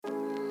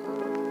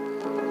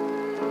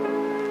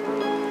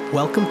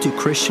Welcome to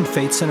Christian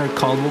Faith Center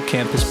Caldwell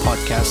Campus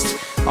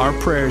Podcast. Our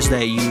prayer is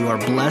that you are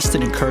blessed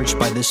and encouraged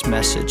by this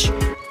message.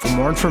 For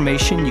more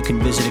information, you can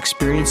visit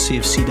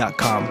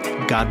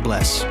experiencecfc.com. God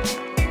bless.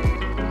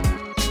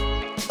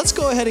 Let's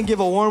go ahead and give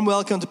a warm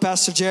welcome to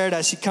Pastor Jared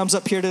as he comes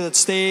up here to the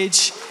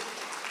stage.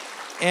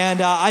 And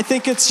I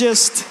think it's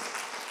just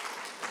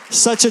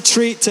such a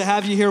treat to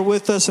have you here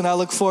with us, and I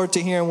look forward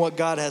to hearing what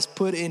God has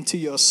put into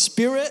your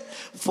spirit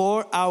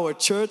for our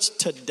church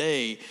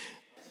today.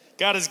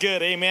 God is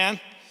good, amen.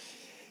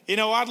 You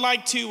know, I'd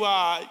like to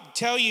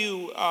tell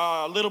you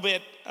a little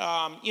bit,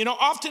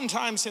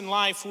 oftentimes in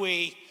life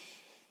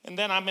and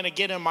then I'm going to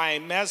get in my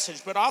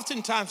message, but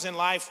oftentimes in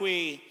life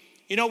we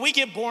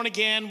get born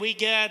again, we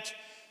get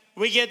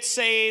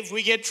saved,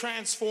 we get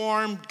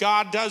transformed,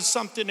 God does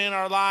something in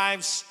our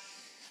lives,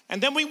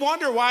 and then we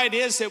wonder why it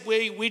is that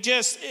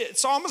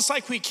it's almost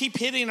like we keep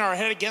hitting our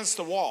head against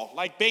the wall,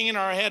 like banging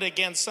our head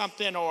against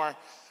something or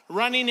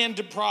running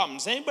into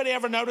problems. Anybody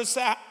ever notice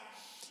that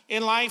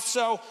in life?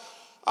 So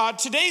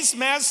today's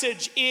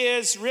message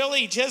is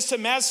really just a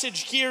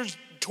message geared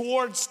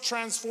towards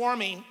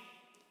transforming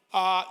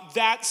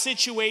that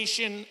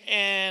situation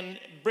and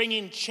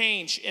bringing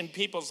change in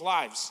people's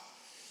lives.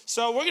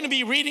 So we're going to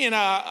be reading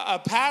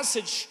a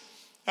passage.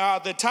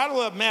 The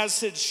title of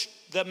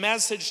the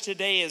message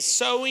today is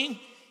Sowing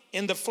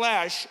in the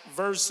Flesh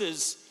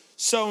versus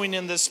Sowing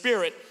in the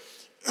Spirit.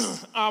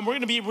 We're going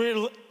to be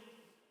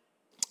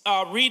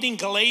reading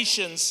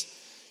Galatians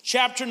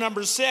chapter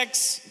number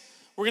 6.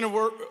 We're going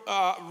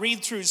to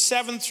read through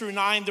 7 through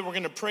 9, then we're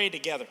going to pray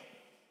together.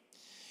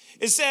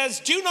 It says,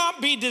 "Do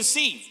not be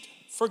deceived,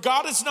 for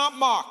God is not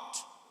mocked.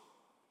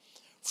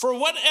 For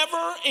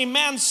whatever a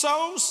man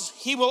sows,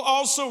 he will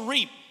also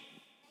reap.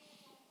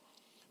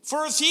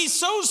 For if he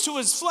sows to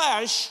his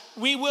flesh,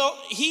 he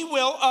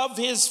will of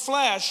his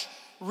flesh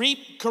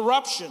reap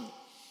corruption.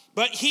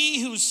 But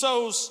he who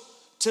sows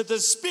to the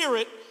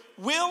Spirit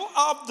will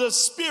of the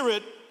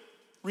Spirit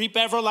reap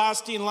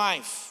everlasting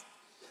life.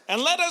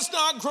 And let us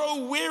not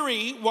grow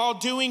weary while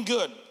doing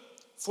good,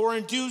 for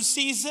in due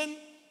season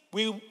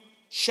we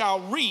shall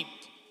reap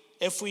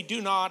if we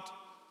do not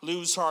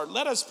lose heart."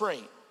 Let us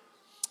pray.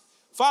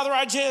 Father,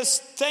 I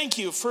just thank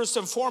you first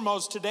and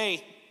foremost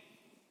today,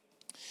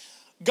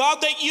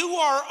 God, that you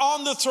are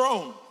on the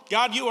throne.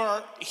 God, you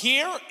are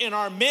here in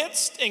our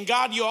midst, and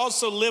God, you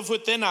also live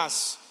within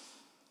us.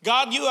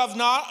 God, you have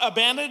not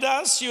abandoned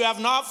us, you have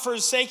not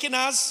forsaken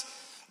us,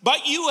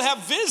 but you have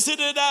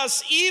visited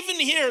us even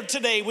here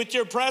today with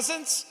your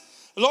presence.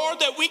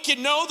 Lord, that we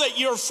can know that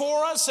you're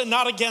for us and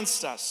not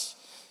against us.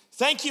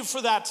 Thank you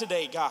for that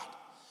today, God.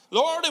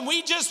 Lord, and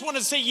we just want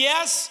to say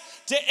yes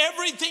to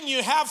everything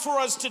you have for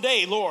us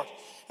today, Lord.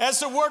 As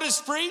the word is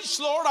preached,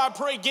 Lord, I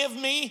pray give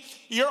me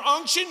your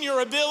unction,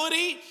 your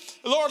ability.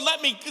 Lord,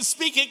 let me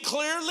speak it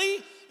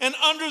clearly and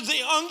under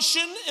the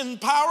unction and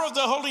power of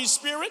the Holy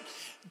Spirit.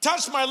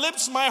 Touch my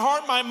lips, my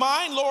heart, my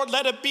mind. Lord,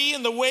 let it be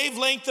in the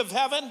wavelength of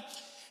heaven.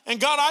 And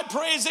God, I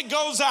pray as it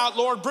goes out,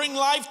 Lord, bring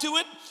life to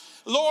it.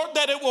 Lord,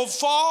 that it will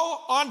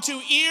fall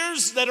onto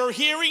ears that are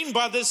hearing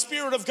by the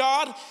Spirit of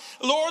God.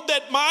 Lord,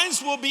 that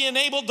minds will be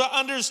enabled to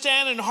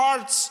understand and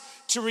hearts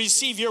to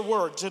receive your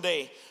word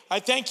today. I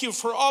thank you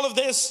for all of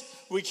this.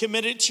 We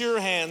commit it to your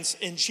hands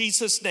in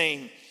Jesus'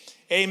 name.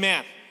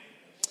 Amen.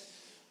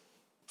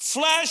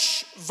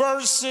 Flesh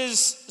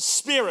versus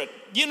spirit.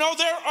 You know,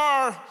 there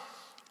are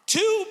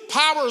two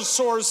power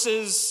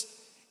sources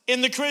in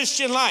the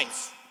Christian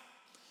life.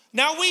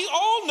 Now, we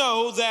all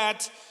know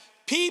that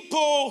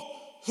people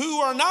who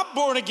are not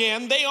born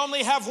again, they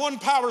only have one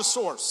power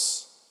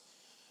source.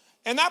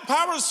 And that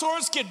power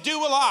source can do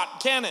a lot,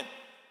 can it?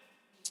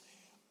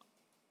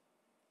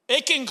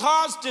 It can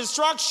cause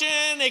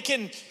destruction. It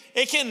can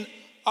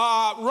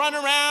run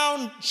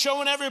around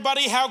showing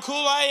everybody how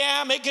cool I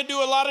am. It can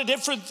do a lot of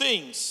different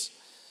things.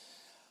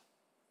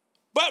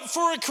 But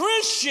for a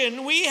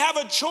Christian, we have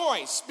a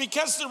choice,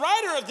 because the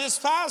writer of this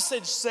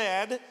passage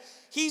said,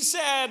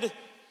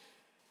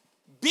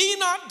 "Be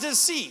not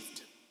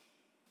deceived,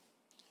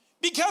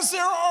 because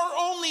there are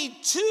only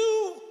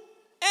two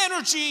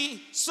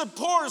energy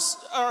supports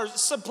or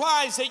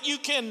supplies that you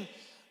can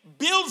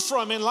build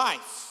from in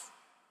life.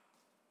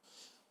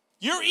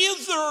 You're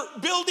either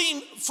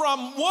building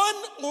from one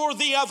or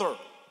the other."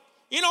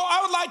 You know,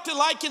 I would like to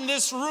liken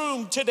this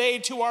room today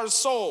to our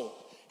soul.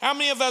 How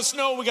many of us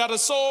know we got a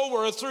soul?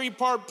 We're a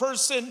three-part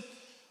person.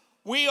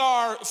 We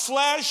are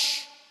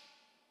flesh,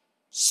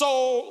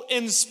 soul,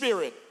 and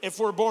spirit if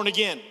we're born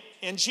again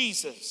in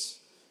Jesus.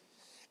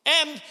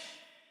 And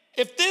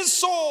if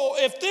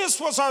this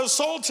was our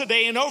soul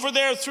today, and over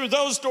there through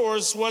those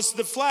doors was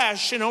the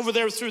flesh, and over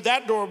there through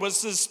that door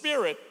was the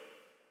spirit,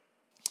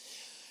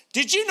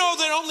 did you know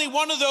that only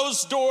one of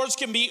those doors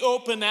can be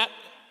open at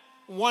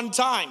one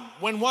time?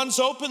 When one's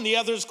open, the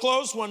other's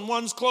closed. When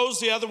one's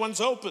closed, the other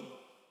one's open.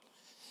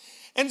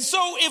 And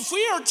so if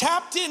we are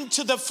tapped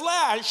into the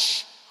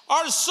flesh,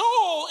 our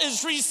soul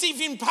is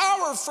receiving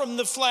power from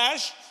the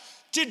flesh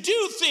to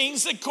do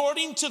things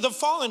according to the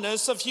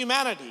fallenness of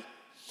humanity.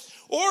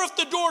 Or if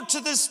the door to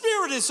the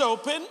Spirit is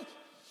open,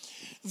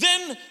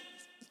 then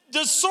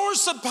The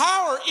source of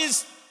power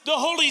is the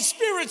Holy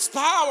Spirit's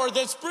power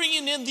that's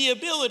bringing in the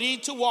ability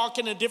to walk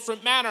in a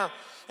different manner,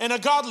 in a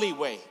godly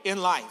way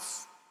in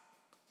life.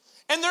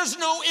 And there's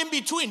no in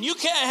between. You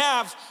can't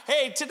have,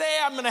 hey, today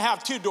I'm going to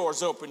have 2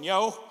 doors open,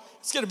 yo.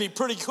 It's going to be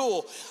pretty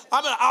cool.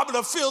 I'm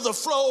going to feel the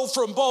flow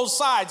from both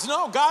sides.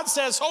 No, God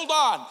says, hold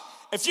on.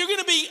 If you're going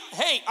to be,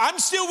 hey, I'm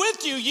still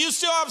with you. You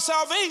still have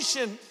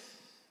salvation.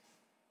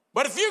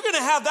 But if you're going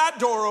to have that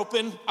door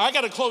open, I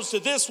got to close to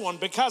this one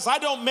because I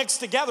don't mix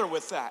together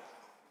with that.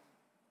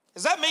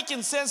 Is that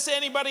making sense to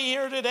anybody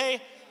here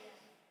today?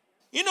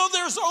 You know,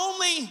 there's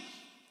only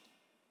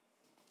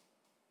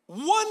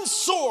one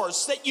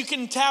source that you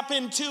can tap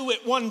into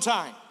at one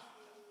time.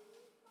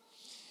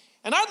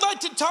 And I'd like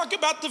to talk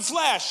about the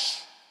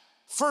flesh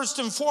first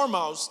and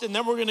foremost, and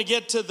then we're going to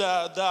get to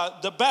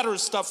the better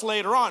stuff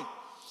later on.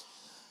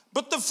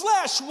 But the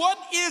flesh, what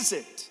is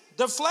it?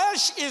 The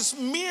flesh is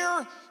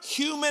mere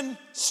human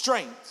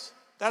strength.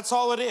 That's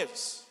all it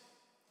is.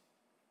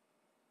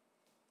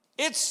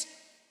 It's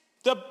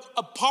a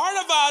part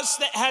of us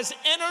that has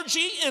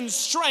energy and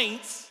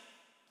strength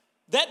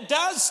that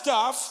does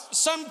stuff.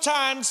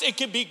 Sometimes it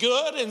can be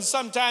good and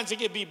sometimes it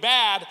can be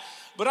bad.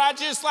 But I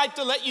just like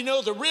to let you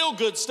know the real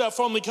good stuff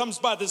only comes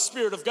by the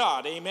Spirit of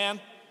God. Amen.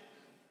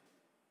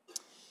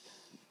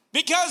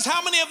 Because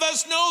how many of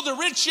us know the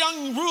rich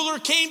young ruler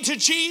came to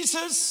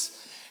Jesus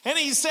and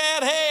he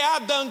said, hey,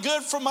 I've done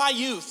good for my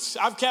youth.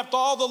 I've kept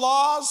all the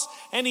laws.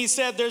 And he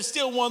said, there's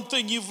still one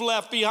thing you've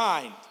left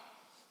behind.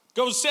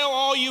 Go sell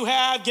all you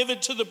have, give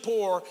it to the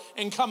poor,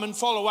 and come and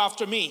follow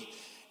after me.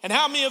 And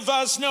how many of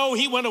us know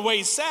he went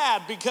away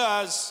sad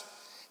because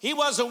he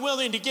wasn't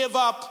willing to give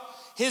up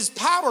his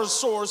power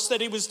source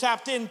that he was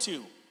tapped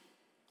into?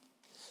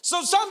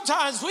 So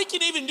sometimes we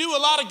can even do a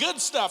lot of good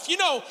stuff. You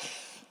know,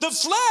 the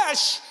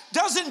flesh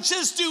doesn't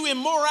just do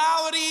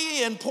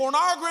immorality and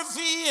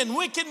pornography and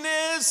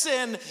wickedness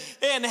and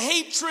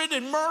hatred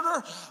and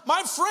murder.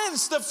 My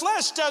friends, the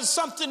flesh does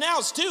something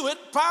else too.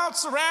 It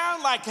pouts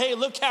around like, hey,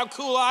 look how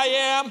cool I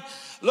am.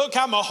 Look,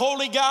 I'm a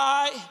holy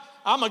guy.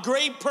 I'm a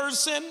great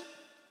person.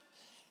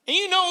 And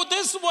you know,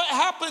 this is what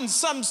happens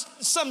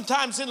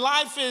sometimes in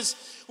life is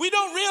we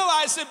don't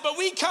realize it, but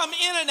we come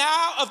in and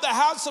out of the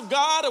house of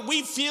God and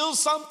we feel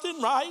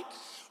something, right?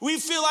 We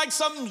feel like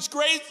something's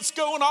great's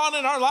going on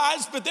in our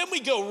lives, but then we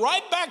go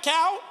right back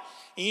out.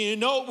 And you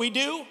know what we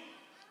do?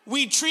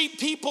 We treat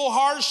people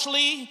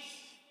harshly.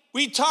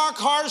 We talk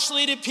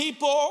harshly to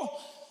people.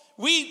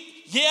 We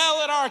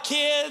yell at our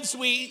kids.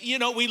 We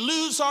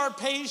lose our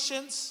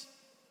patience.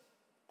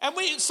 And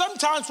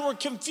sometimes we're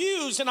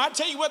confused. And I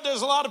tell you what,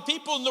 there's a lot of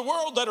people in the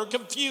world that are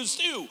confused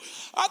too.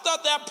 I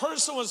thought that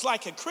person was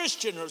like a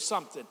Christian or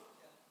something.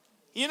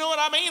 You know what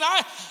I mean?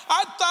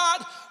 I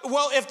thought,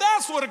 well, if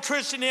that's what a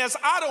Christian is,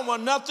 I don't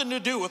want nothing to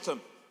do with them.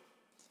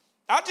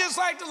 I'd just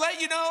like to let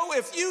you know,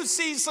 if you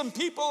see some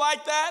people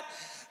like that,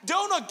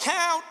 don't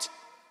account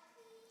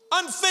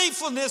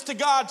unfaithfulness to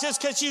God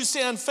just because you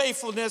see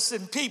unfaithfulness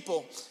in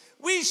people.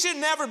 We should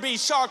never be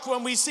shocked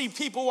when we see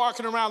people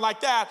walking around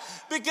like that,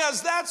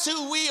 because that's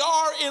who we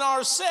are in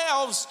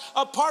ourselves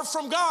apart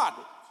from God.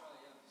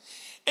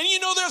 And you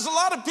know, there's a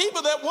lot of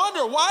people that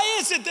wonder, why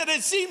is it that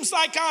it seems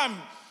like I'm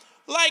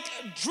like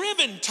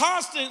driven,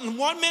 tossed, and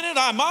 1 minute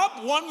I'm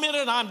up, 1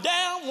 minute I'm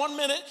down, 1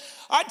 minute.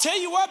 I tell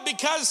you what,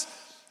 because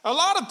a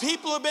lot of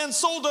people have been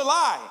sold a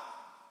lie.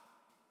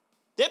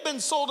 They've been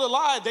sold a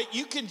lie that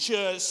you can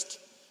just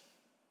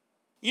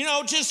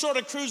sort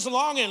of cruise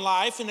along in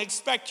life and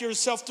expect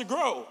yourself to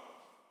grow.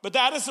 But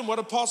that isn't what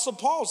Apostle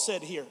Paul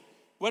said here.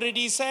 What did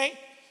he say?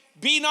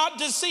 Be not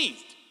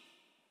deceived,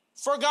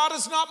 for God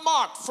is not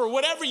mocked. For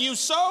whatever you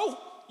sow,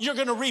 you're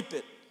going to reap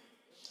it.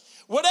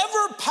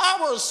 Whatever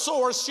power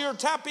source you're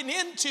tapping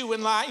into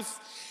in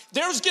life,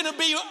 there's going to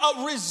be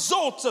a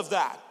result of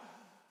that.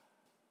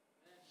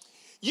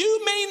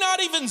 You may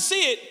not even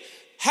see it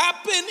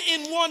happen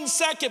in 1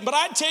 second, but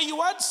I tell you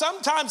what,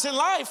 sometimes in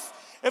life,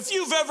 if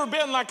you've ever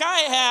been like I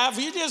have,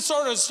 you just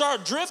sort of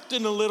start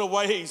drifting a little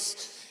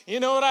ways. You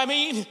know what I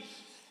mean?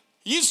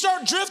 You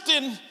start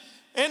drifting,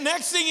 and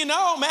next thing you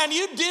know, man,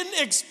 you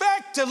didn't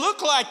expect to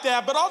look like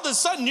that, but all of a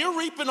sudden you're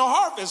reaping a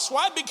harvest.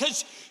 Why?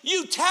 Because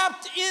you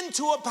tapped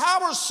into a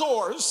power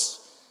source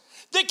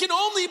that can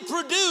only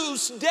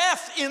produce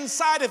death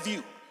inside of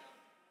you.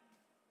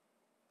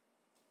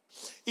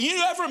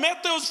 You ever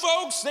met those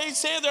folks? They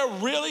say they're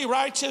really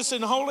righteous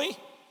and holy,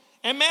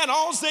 and man,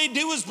 all they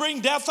do is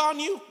bring death on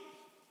you.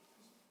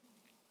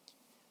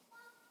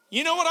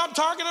 You know what I'm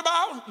talking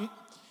about?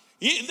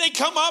 They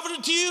come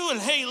over to you and,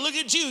 hey, look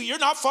at you. You're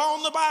not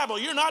following the Bible.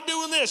 You're not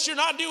doing this. You're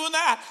not doing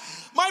that.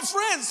 My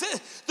friends,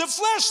 the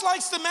flesh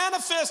likes to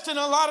manifest in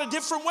a lot of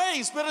different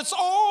ways, but it's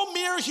all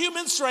mere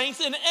human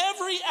strength, and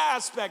every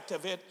aspect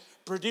of it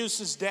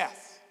produces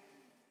death.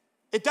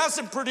 It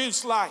doesn't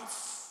produce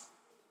life.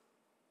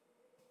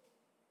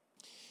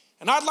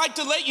 And I'd like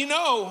to let you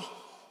know,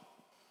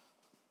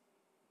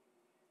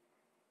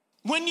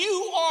 when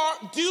you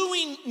are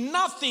doing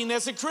nothing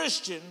as a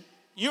Christian,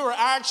 you're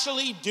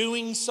actually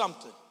doing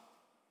something.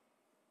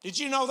 Did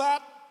you know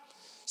that?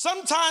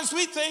 Sometimes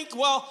we think,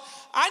 well,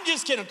 I'm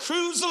just gonna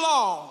cruise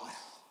along.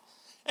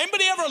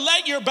 Anybody ever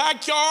let your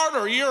backyard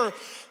or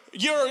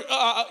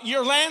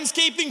your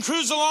landscaping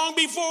cruise along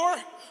before?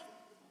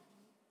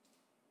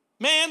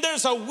 Man,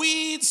 there's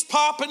weeds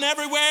popping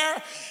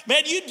everywhere.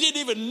 Man, you didn't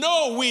even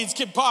know weeds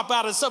could pop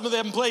out of some of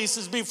them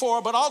places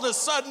before, but all of a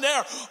sudden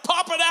they're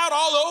popping out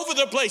all over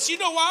the place. You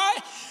know why?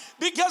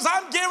 Because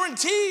I'm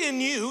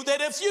guaranteeing you that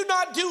if you're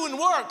not doing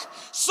work,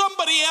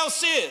 somebody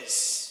else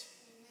is.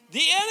 The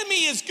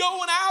enemy is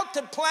going out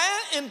to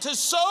plant and to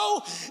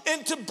sow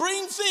and to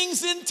bring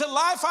things into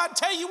life. I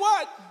tell you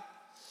what,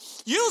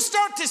 you'll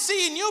start to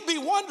see and you'll be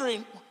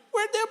wondering,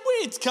 where'd them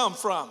weeds come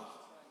from?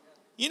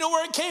 You know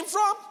where it came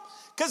from?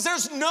 Because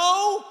there's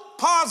no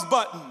pause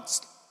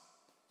buttons.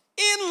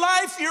 In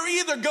life, you're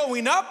either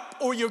going up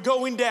or you're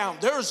going down.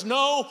 There's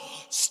no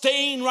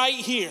staying right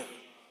here.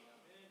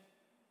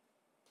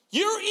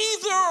 You're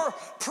either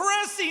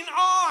pressing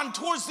on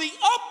towards the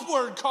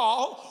upward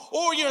call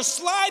or you're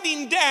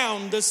sliding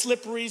down the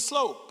slippery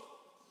slope.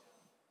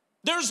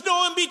 There's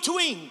no in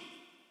between.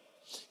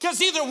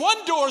 Because either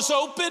one door's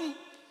open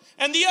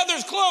and the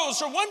other's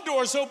closed, or one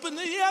door's open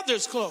and the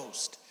other's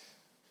closed.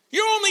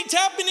 You're only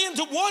tapping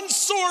into one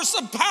source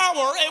of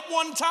power at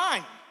one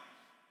time.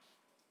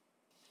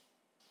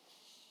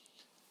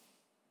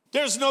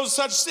 There's no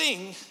such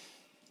thing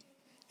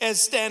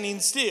as standing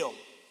still.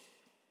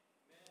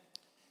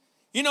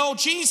 You know,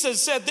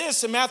 Jesus said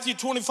this in Matthew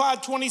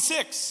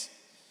 25:26.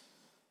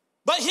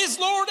 But his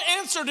Lord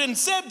answered and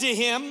said to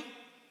him,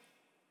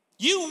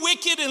 you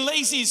wicked and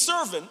lazy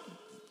servant,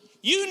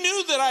 you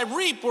knew that I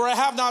reap where I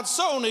have not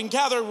sown and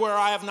gather where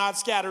I have not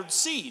scattered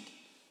seed.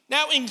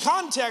 Now, in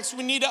context,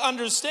 we need to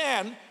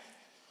understand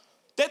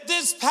that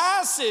this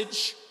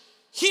passage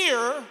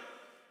here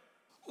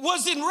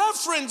was in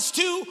reference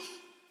to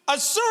a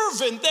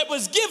servant that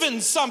was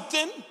given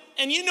something,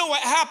 and you know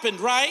what happened,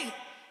 right?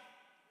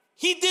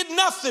 He did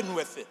nothing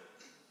with it.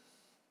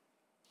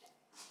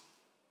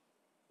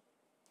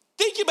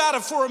 Think about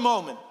it for a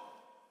moment.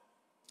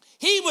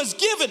 He was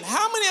given.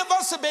 How many of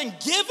us have been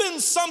given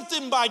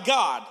something by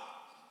God?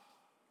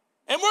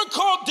 And we're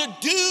called to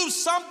do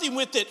something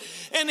with it.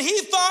 And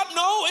he thought,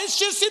 no, it's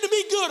just going to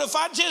be good if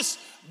I just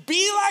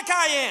be like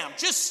I am.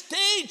 Just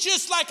stay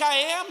just like I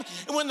am.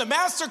 And when the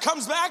master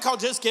comes back, I'll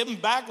just give him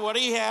back what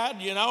he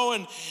had, you know.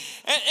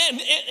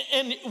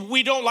 And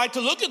we don't like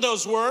to look at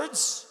those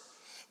words.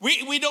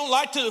 We don't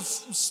like to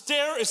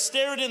stare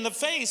it in the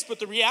face. But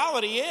the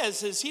reality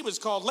is he was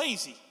called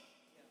lazy.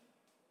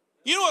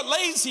 You know what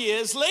lazy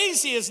is?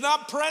 Lazy is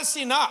not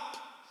pressing up,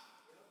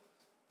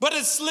 but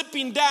it's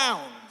slipping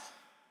down.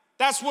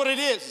 That's what it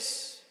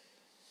is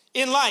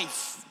in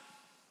life.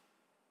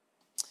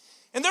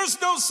 And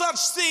there's no such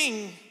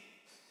thing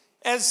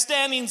as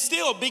standing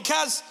still,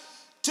 because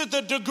to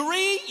the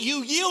degree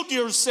you yield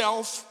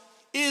yourself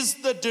is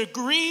the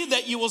degree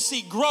that you will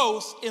see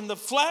growth in the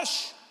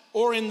flesh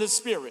or in the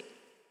spirit.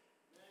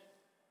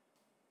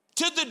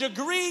 To the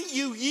degree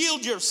you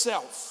yield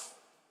yourself.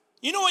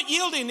 You know what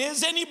yielding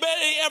is? Anybody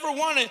ever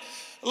want to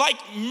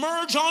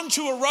merge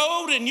onto a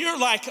road and you're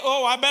like,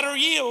 oh, I better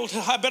yield.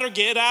 I better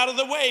get out of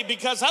the way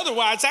because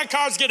otherwise that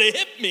car's going to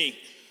hit me.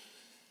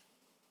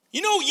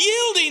 You know,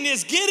 yielding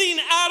is getting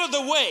out of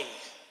the way.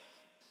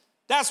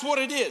 That's what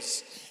it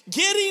is.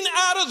 Getting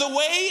out of the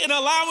way and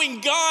allowing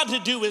God to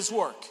do his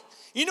work.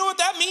 You know what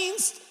that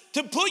means?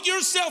 To put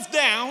yourself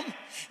down.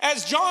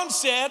 As John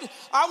said,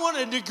 I want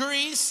to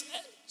decrease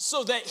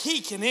so that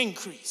he can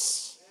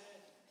increase.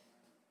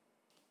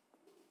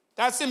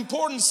 That's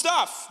important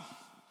stuff.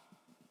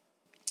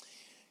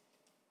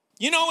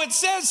 You know, it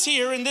says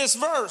here in this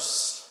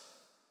verse,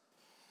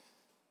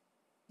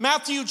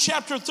 Matthew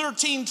chapter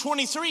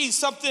 13:23,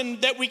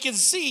 something that we can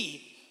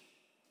see,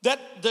 that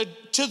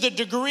to the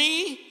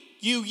degree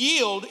you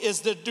yield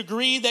is the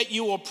degree that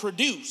you will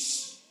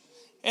produce.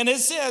 And it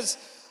says,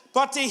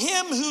 but to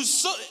him who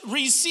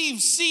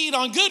receives seed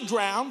on good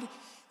ground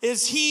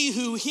is he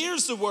who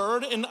hears the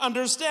word and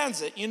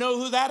understands it. You know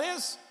who that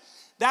is?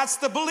 That's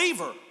the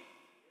believer.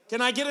 Can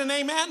I get an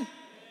amen?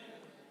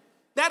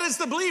 That is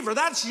the believer.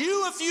 That's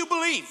you if you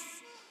believe.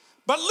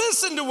 But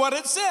listen to what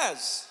it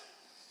says.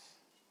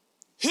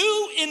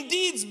 Who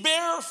indeed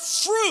bear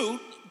fruit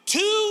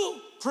to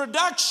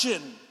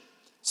production.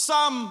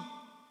 Some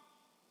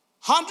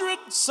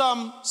 100,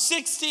 some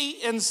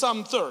 60, and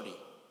some 30.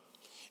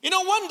 You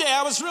know, one day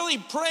I was really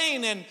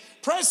praying and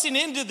pressing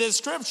into this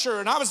scripture,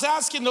 and I was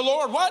asking the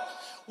Lord,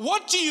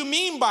 what do you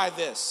mean by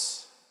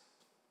this?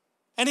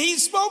 And he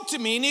spoke to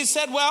me and he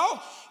said,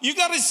 well, you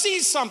got to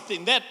see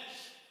something, that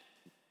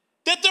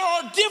there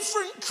are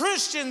different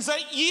Christians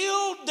that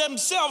yield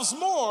themselves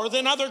more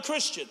than other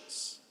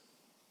Christians.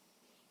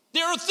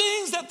 There are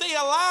things that they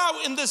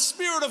allow in the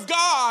Spirit of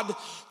God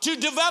to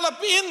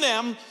develop in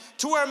them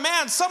to where,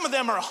 man, some of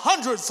them are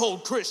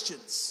 100-fold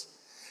Christians.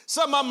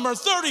 Some of them are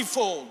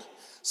 30-fold.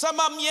 Some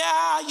of them,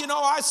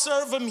 I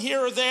serve them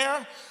here or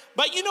there.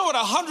 But you know what a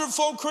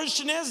 100-fold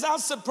Christian is?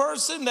 That's the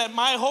person that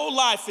my whole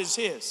life is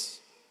his.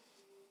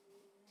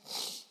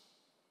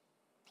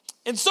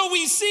 And so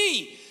we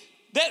see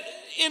that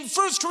in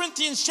 1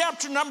 Corinthians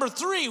chapter number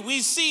 3,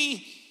 we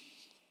see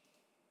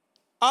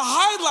a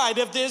highlight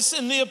of this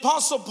in the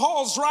Apostle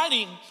Paul's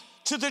writing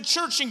to the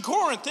church in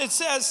Corinth. It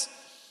says,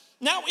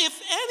 now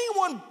if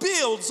anyone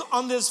builds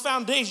on this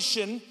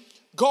foundation,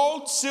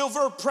 gold,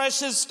 silver,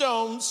 precious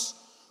stones,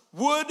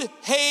 wood,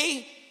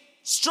 hay,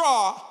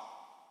 straw,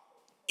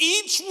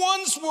 each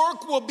one's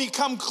work will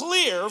become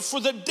clear, for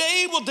the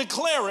day will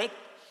declare it,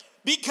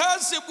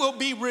 because it will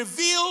be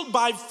revealed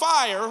by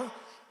fire,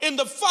 and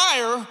the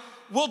fire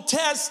will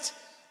test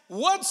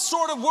what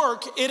sort of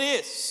work it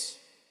is.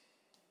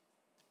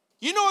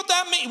 You know what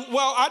that means?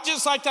 Well, I'd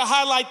just like to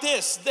highlight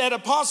this, that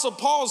Apostle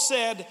Paul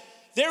said,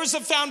 there's a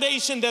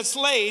foundation that's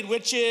laid,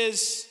 which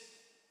is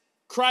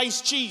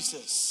Christ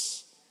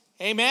Jesus.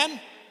 Amen?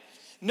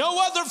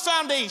 No other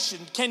foundation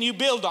can you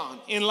build on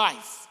in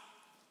life.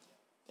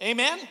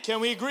 Amen?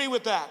 Can we agree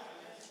with that?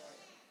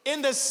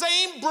 In the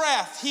same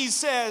breath, he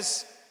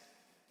says,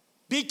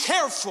 be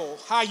careful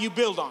how you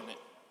build on it.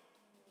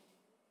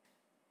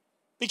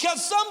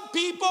 Because some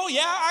people,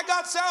 yeah, I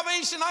got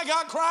salvation, I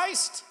got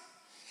Christ.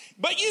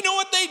 But you know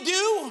what they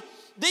do?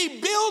 They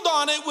build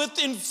on it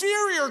with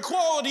inferior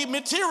quality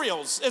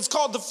materials. It's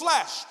called the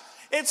flesh.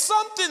 It's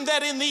something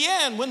that in the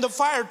end, when the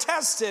fire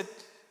tests it,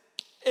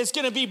 it's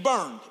going to be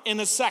burned in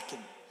a second.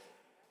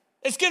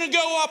 It's going to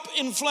go up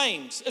in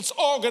flames. It's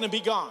all going to be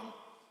gone.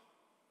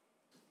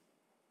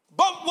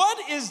 But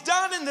what is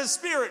done in the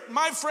Spirit,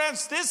 my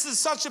friends, this is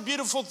such a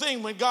beautiful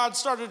thing when God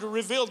started to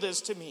reveal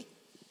this to me.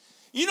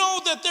 You know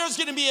that there's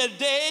going to be a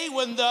day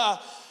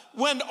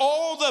when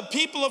all the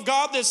people of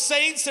God, the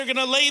saints, they're going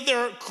to lay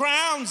their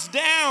crowns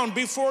down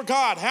before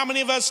God. How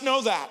many of us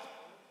know that?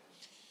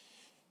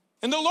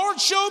 And the Lord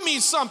showed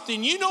me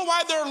something. You know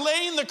why they're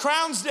laying the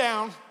crowns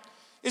down?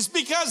 It's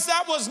because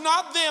that was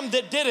not them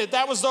that did it.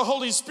 That was the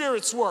Holy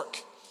Spirit's work.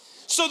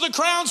 So the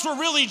crowns were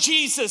really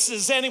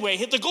Jesus's anyway.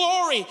 The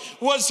glory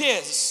was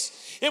his.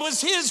 It was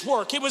his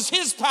work. It was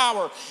his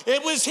power.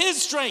 It was his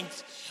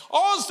strength.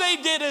 All they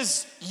did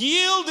is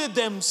yielded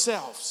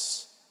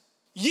themselves.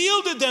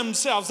 Yielded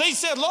themselves. They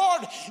said,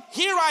 Lord,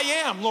 here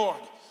I am, Lord.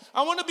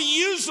 I want to be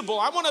usable.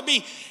 I want to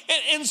be.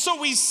 And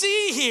so we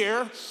see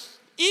here,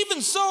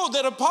 even so,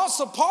 that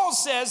Apostle Paul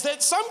says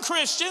that some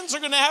Christians are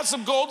going to have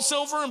some gold,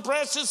 silver, and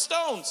precious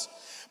stones.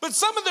 But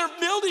some of their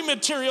building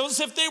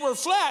materials, if they were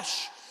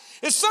flesh,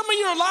 if some of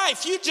your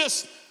life, you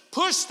just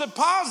pushed the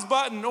pause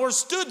button or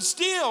stood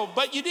still,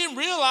 but you didn't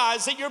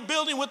realize that you're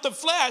building with the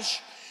flesh,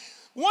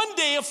 one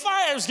day a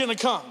fire is going to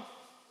come.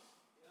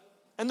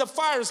 And the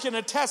fire is going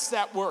to test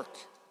that work.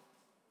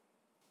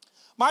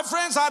 My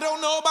friends, I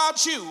don't know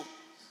about you,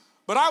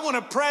 but I want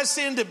to press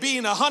into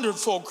being a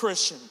 100-fold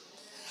Christian.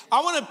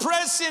 I want to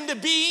press into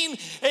being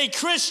a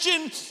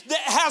Christian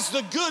that has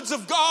the goods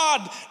of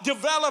God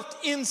developed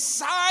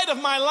inside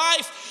of my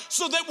life,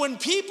 so that when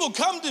people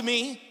come to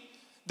me,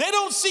 they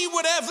don't see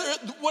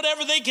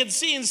whatever they can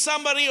see in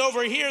somebody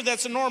over here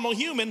that's a normal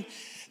human.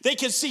 They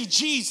can see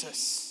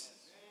Jesus.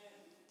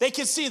 They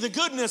can see the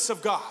goodness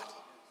of God.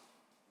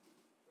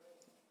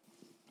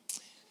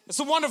 It's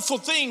a wonderful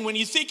thing when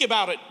you think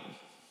about it.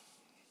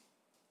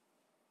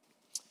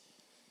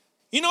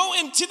 You know,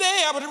 and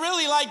today I would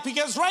really like,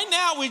 because right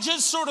now we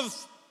just sort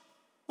of,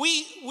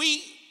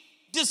 we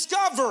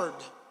discovered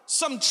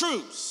some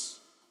truths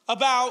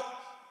about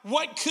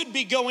what could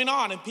be going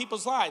on in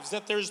people's lives,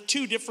 that there's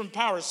two different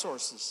power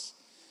sources.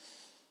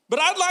 But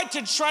I'd like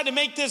to try to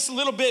make this a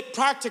little bit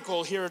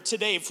practical here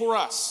today for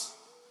us.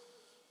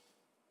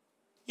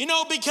 You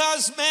know,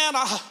 because, man,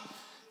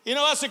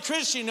 as a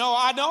Christian,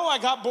 I know I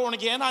got born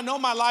again. I know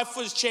my life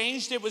was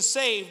changed. It was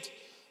saved.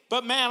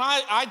 But, man,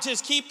 I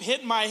just keep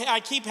I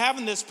keep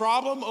having this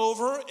problem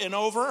over and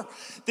over,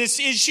 this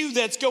issue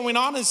that's going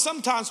on. And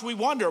sometimes we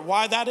wonder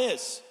why that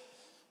is.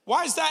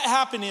 Why is that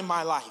happening in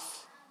my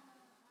life?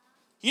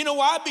 You know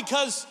why?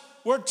 Because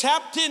we're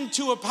tapped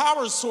into a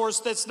power source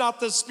that's not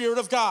the Spirit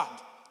of God.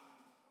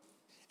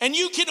 And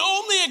you can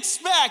only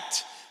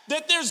expect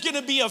that there's going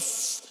to be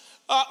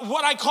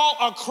what I call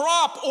a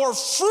crop or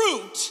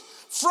fruit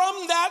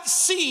from that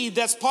seed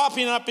that's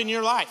popping up in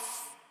your life.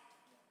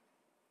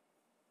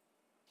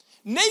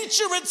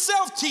 Nature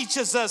itself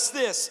teaches us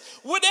this.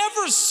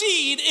 Whatever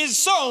seed is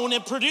sown,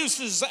 it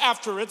produces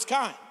after its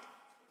kind.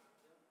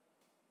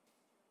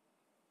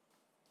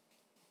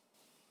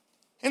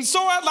 And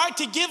so I'd like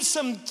to give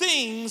some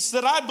things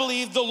that I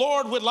believe the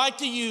Lord would like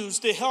to use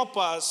to help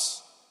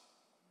us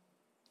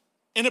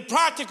in a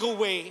practical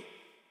way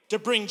to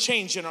bring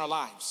change in our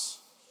lives.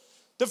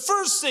 The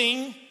first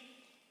thing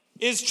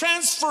is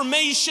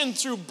transformation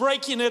through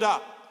breaking it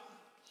up.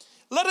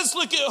 Let us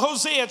look at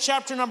Hosea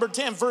chapter number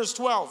 10, verse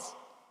 12.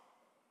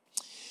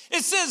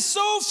 It says,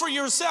 sow for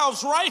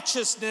yourselves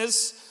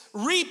righteousness,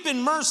 reap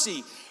in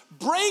mercy.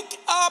 Break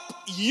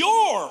up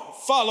your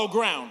fallow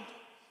ground,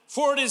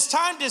 for it is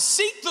time to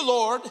seek the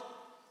Lord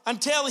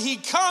until he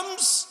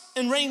comes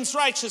and rains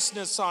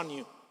righteousness on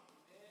you.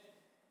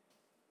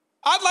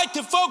 I'd like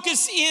to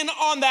focus in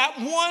on that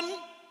one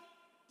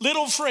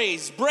little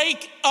phrase,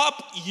 break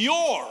up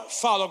your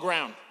fallow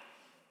ground.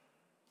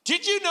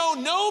 Did you know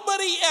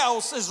nobody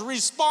else is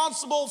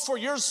responsible for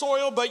your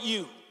soil but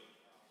you?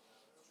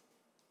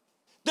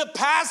 The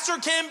pastor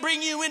can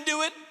bring you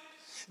into it.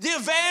 The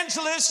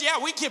evangelist,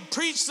 yeah, we can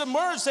preach some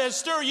words that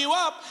stir you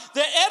up,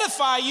 that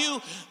edify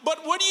you,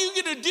 but what are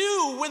you going to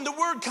do when the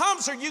word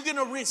comes? Are you going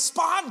to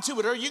respond to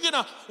it? Are you going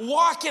to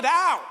walk it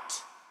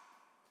out?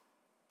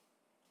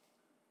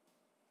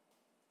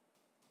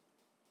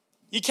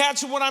 You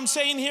catching what I'm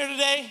saying here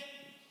today?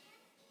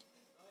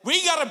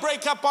 We got to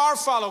break up our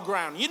fallow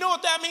ground. You know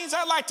what that means?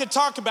 I'd like to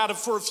talk about it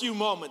for a few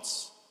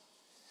moments.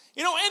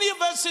 You know, any of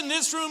us in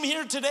this room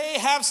here today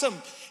have some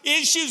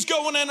issues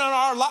going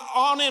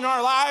on in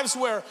our lives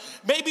where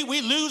maybe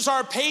we lose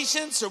our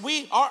patience or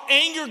our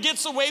anger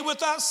gets away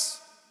with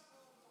us.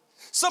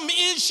 Some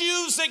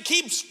issues that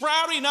keep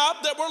sprouting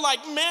up that we're like,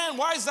 man,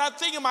 why is that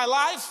thing in my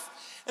life?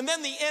 And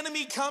then the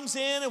enemy comes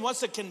in and wants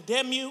to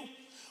condemn you,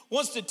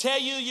 wants to tell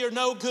you you're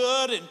no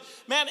good. And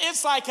man,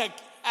 it's like a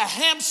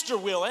hamster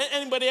wheel.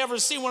 Anybody ever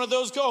see one of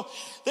those go?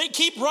 They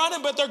keep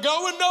running, but they're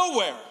going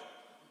nowhere.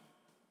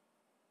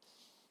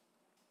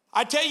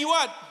 I tell you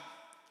what,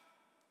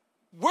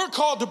 we're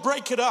called to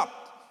break it up.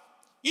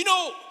 You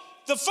know,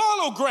 the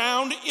fallow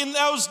ground in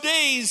those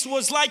days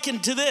was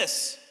likened to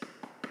this: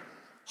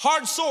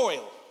 hard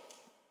soil.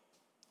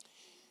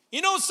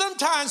 You know,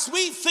 sometimes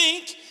we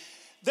think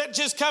that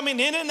just coming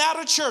in and out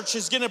of church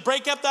is going to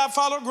break up that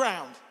fallow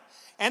ground.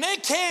 And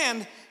it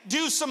can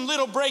do some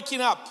little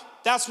breaking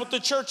up. That's what the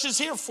church is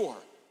here for.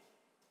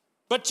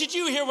 But did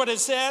you hear what it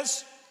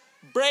says?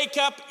 Break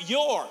up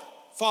your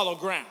fallow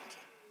ground.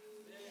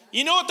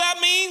 You know what that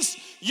means?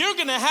 You're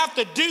going to have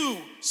to do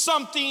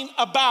something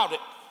about it.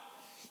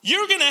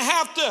 You're going to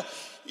have to,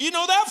 you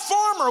know, that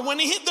farmer, when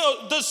he hit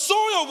the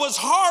soil was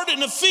hard in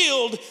the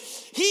field,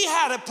 he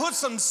had to put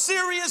some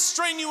serious,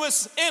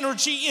 strenuous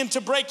energy into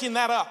breaking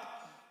that up.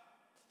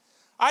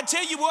 I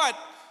tell you what,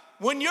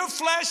 when your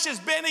flesh has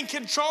been in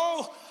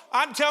control,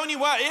 I'm telling you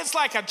what, it's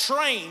like a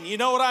train. You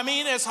know what I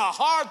mean? It's a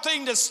hard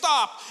thing to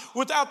stop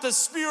without the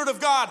Spirit of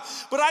God.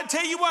 But I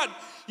tell you what,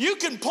 you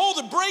can pull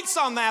the brakes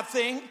on that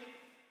thing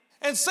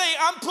and say,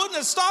 I'm putting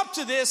a stop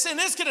to this, and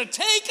it's going to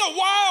take a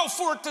while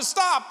for it to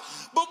stop.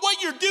 But what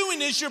you're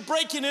doing is you're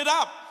breaking it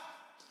up.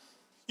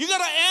 You got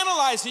to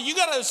analyze it. You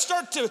got to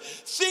start to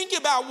think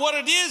about what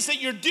it is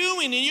that you're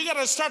doing, and you got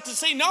to start to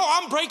say, no,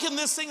 I'm breaking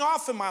this thing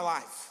off in my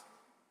life.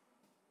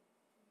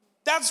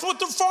 That's what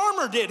the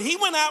farmer did. He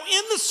went out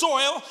in the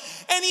soil,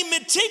 and he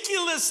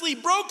meticulously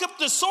broke up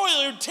the soil.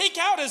 He would take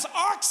out his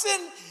oxen,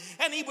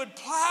 and he would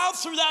plow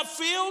through that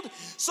field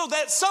so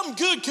that some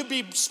good could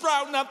be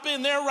sprouting up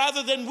in there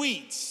rather than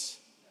weeds.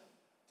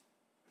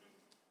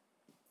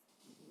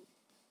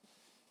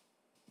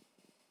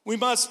 We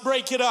must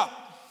break it up.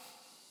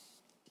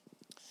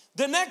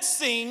 The next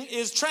thing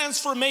is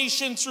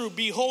transformation through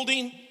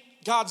beholding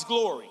God's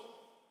glory.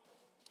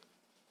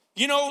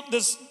 You know,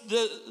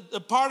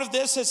 the part of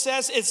this, it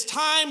says it's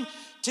time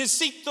to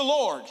seek the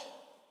Lord.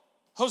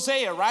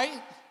 Hosea,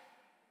 right?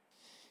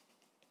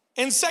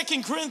 And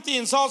 2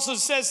 Corinthians also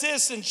says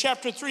this in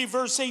chapter 3,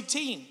 verse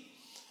 18.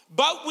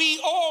 But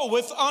we all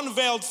with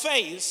unveiled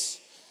face,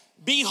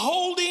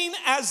 beholding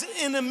as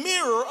in a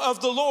mirror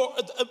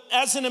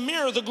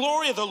the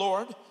glory of the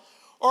Lord,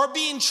 are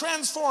being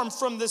transformed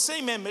from the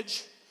same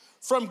image,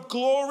 from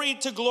glory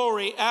to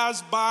glory,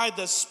 as by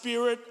the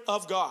Spirit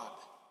of God.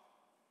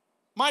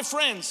 My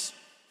friends,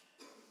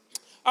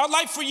 I'd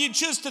like for you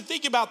just to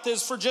think about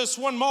this for just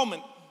one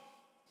moment.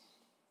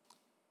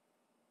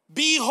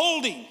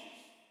 Beholding.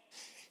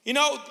 You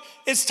know,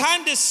 it's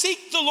time to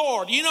seek the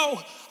Lord. You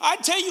know, I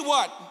tell you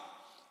what,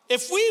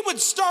 if we would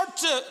start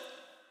to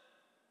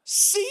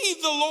see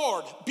the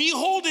Lord,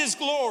 behold his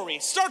glory,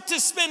 start to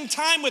spend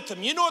time with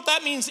him. You know what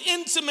that means?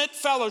 Intimate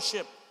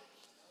fellowship.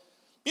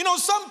 You know,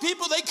 some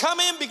people, they come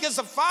in because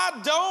if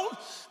I don't,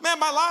 man,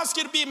 my life's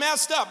going to be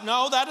messed up.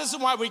 No, that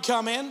isn't why we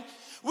come in.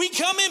 We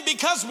come in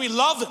because we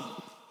love him,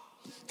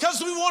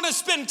 because we want to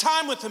spend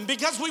time with him,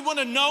 because we want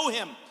to know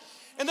him.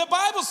 And the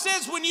Bible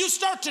says when you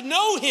start to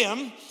know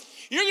him,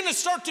 you're going to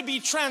start to be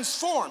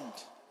transformed.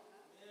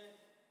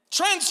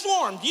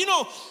 Transformed. You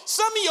know,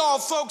 some of y'all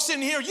folks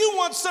in here, you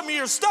want some of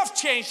your stuff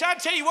changed. I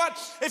tell you what,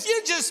 if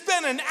you just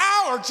spend an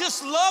hour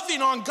just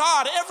loving on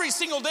God every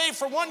single day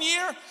for 1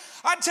 year,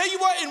 I tell you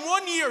what, in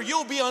 1 year,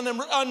 you'll be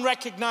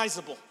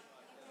unrecognizable.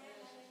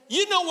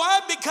 You know why?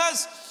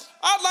 Because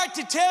I'd like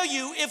to tell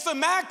you, if a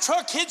Mack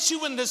truck hits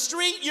you in the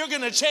street, you're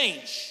going to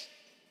change.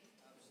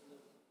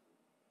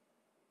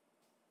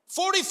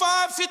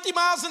 45, 50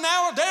 miles an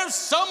hour, there's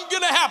something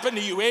going to happen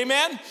to you,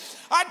 amen?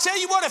 I tell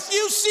you what, if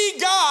you see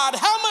God,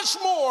 how much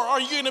more are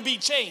you going to be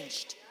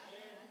changed?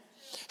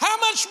 How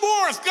much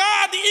more if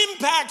God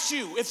impacts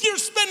you, if you're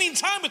spending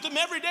time with him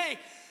every day,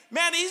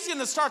 man, he's going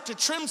to start to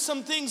trim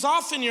some things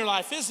off in your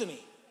life, isn't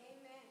he?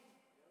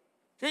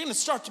 You're going to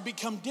start to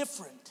become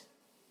different.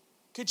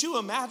 Could you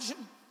imagine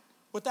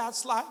what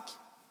that's like?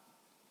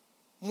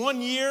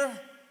 1 year,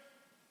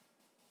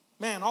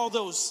 man, all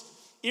those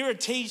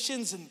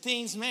irritations and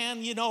things,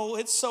 man, you know,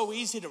 it's so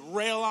easy to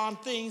rail on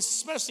things,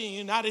 especially in the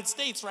United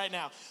States right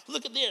now.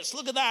 Look at this,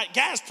 look at that,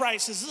 gas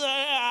prices,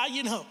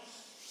 you know,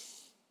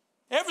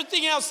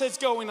 everything else that's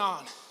going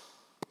on.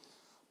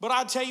 But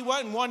I'll tell you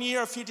what, in 1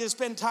 year, if you just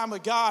spend time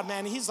with God,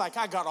 man, he's like,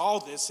 I got all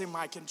this in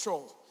my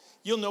control.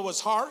 You'll know his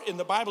heart, and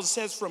the Bible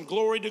says from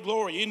glory to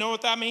glory. You know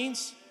what that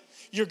means?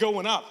 You're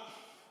going up.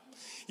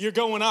 You're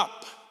going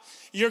up.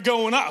 You're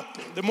going up.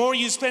 The more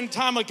you spend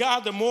time with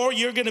God, the more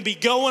you're going to be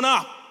going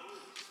up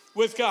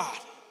with God.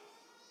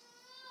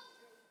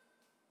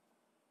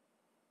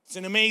 It's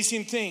an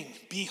amazing thing,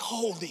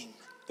 beholding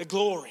the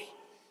glory.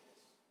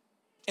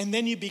 And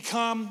then you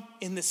become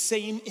in the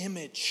same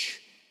image.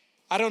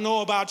 I don't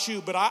know about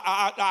you, but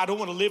I don't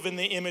want to live in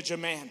the image of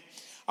man.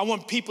 I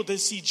want people to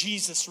see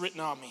Jesus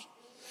written on me.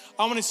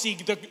 I want to see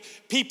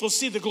people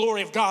see the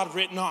glory of God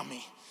written on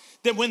me.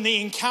 That when they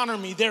encounter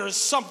me, there is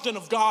something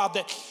of God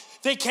that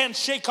they can't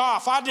shake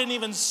off. I didn't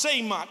even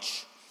say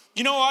much.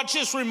 You know, it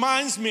just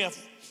reminds me of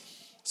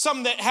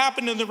something that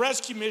happened in the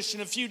rescue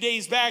mission a few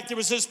days back. There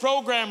was this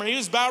programmer. He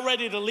was about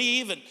ready to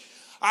leave, and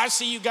I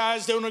see you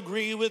guys don't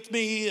agree with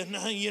me, and,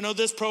 you know,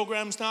 this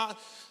program's not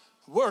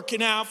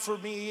working out for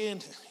me,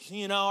 and,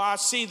 you know, I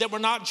see that we're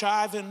not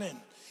jiving, and,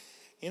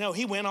 you know,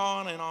 he went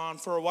on and on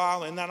for a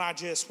while, and then I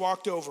just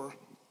walked over.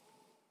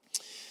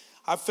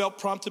 I felt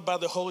prompted by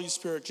the Holy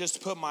Spirit just to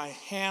put my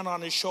hand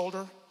on his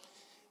shoulder,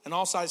 and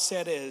all I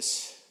said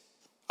is,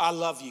 I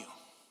love you.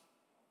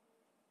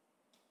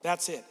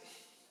 That's it.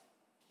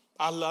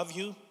 I love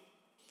you,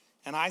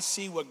 and I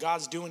see what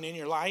God's doing in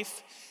your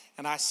life,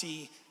 and I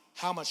see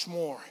how much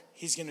more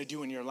he's going to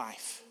do in your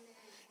life.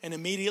 And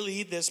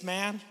immediately this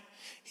man,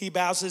 he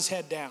bows his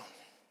head down.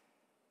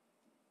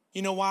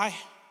 You know why?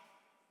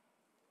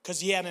 Because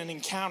he had an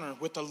encounter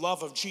with the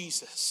love of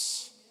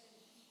Jesus.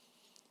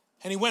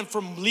 And he went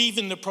from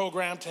leaving the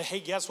program to, hey,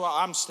 guess what?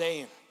 I'm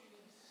staying.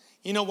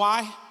 You know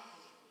why?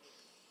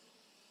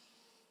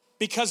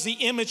 Because the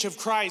image of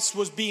Christ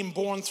was being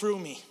born through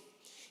me.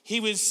 He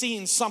was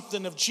seeing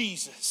something of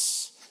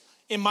Jesus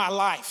in my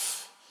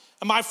life.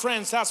 And my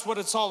friends, that's what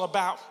it's all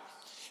about.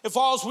 If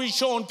all we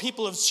showing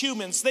people as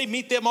humans, they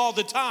meet them all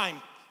the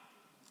time.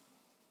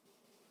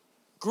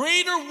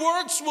 Greater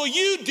works will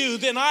you do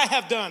than I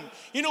have done.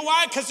 You know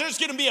why? Because there's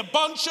going to be a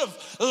bunch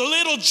of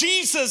little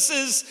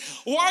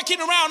Jesuses walking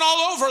around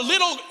all over,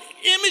 little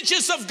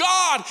images of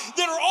God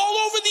that are all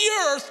over the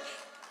earth.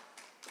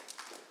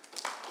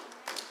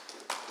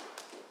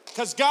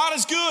 Because God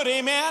is good,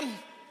 amen?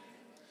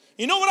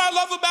 You know what I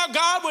love about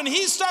God? When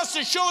he starts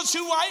to show us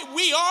who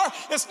we are,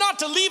 it's not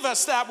to leave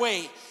us that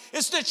way.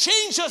 It's to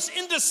change us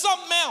into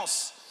something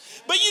else.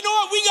 But you know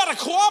what? We got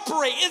to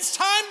cooperate. It's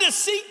time to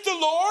seek the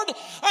Lord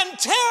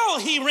until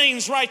he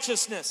rains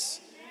righteousness.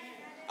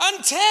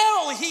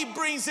 Until he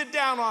brings it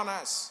down on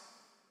us.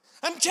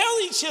 Until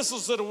he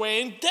chisels it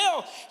away.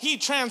 Until he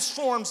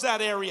transforms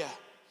that area.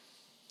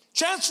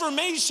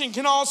 Transformation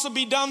can also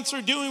be done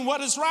through doing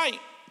what is right.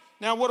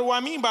 Now, what do I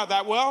mean by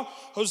that? Well,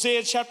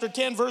 Hosea chapter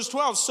 10, verse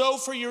 12. Sow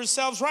for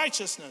yourselves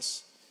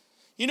righteousness.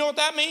 You know what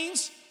that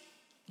means?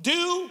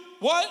 Do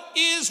what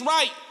is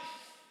right.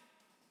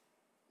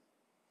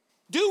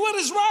 Do what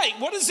is right.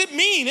 What does it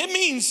mean? It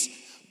means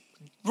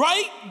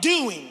right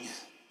doing.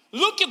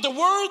 Look at the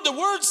word. The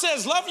word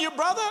says, love your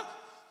brother.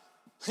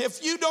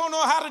 If you don't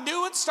know how to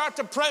do it, start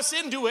to press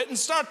into it and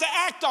start to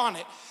act on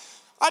it.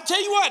 I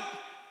tell you what,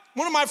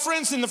 one of my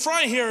friends in the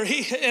front here,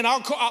 and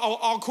I'll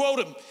quote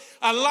him.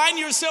 Align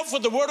yourself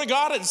with the word of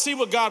God and see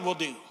what God will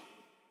do.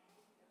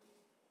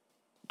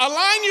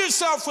 Align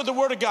yourself with the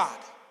word of God.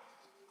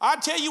 I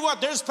tell you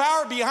what, there's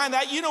power behind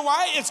that. You know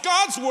why? It's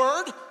God's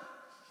word,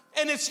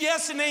 and it's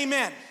yes and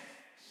amen.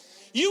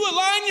 You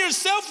align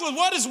yourself with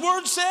what his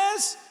word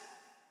says.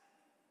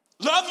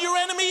 Love your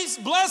enemies,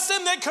 bless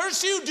them that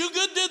curse you, do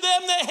good to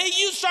them that hate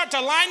you. Start to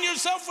align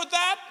yourself with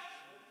that.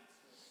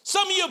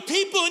 Some of your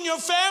people in your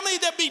family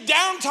that be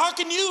down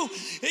talking you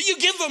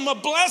give them a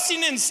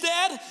blessing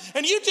instead,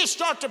 and you just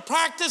start to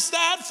practice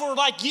that for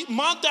like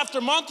month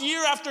after month,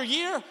 year after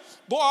year.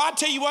 Boy, I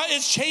tell you what,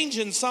 it's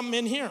changing something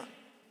in here.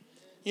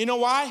 You know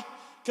why?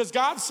 Because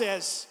God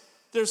says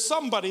there's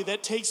somebody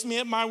that takes me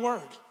at my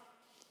word.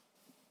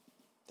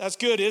 That's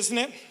good, isn't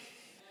it?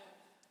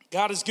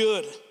 God is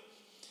good.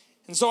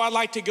 And so I'd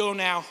like to go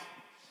now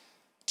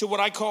to what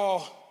I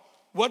call,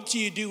 what do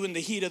you do in the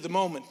heat of the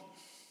moment?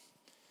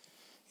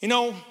 You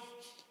know,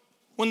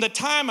 when the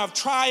time of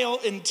trial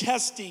and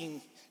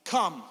testing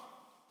come,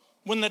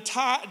 when the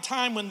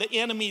time when the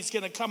enemy is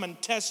going to come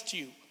and test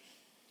you,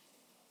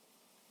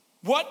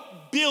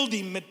 what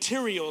building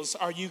materials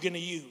are you going to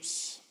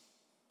use?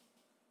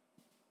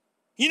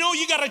 You know,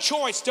 you got a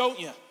choice, don't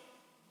you?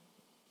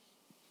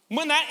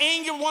 When that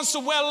anger wants to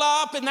well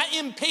up and that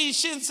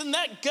impatience and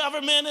that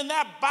government and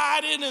that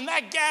Biden and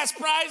that gas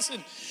price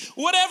and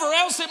whatever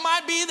else it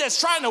might be that's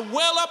trying to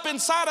well up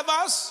inside of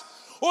us,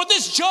 or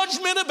this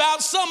judgment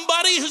about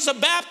somebody who's a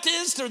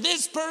Baptist or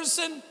this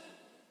person.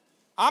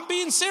 I'm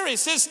being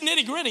serious. It's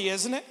nitty gritty,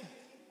 isn't it?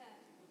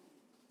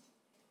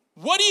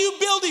 What are you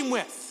building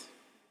with?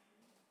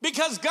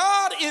 Because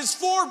God is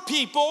for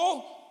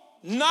people,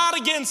 not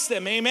against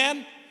them.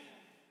 Amen?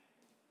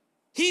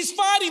 He's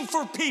fighting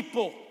for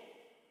people.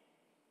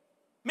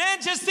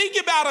 Man, just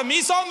think about him.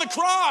 He's on the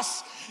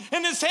cross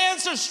and his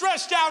hands are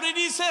stretched out and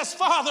he says,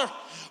 Father,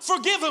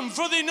 forgive them,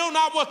 for they know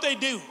not what they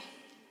do.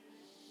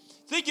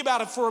 Think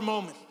about it for a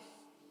moment.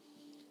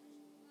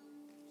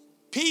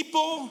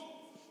 People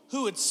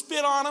who had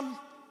spit on him,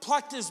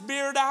 plucked his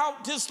beard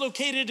out,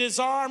 dislocated his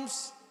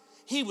arms,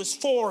 he was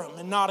for him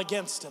and not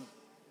against him.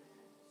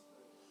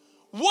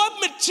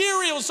 What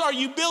materials are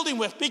you building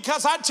with?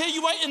 Because I tell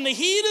you what, in the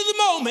heat of the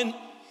moment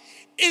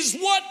is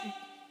what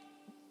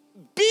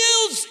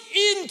builds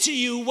into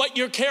you what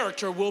your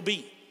character will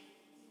be.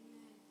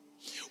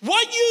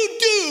 What you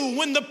do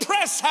when the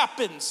press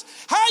happens,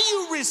 how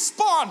you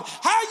respond,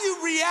 how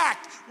you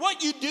react,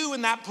 what you do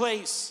in that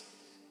place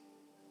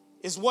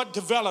is what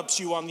develops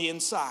you on the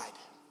inside.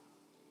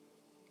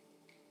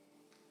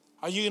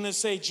 Are you going to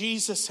say,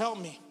 Jesus, help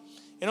me?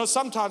 You know,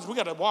 sometimes we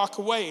got to walk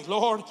away.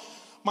 Lord,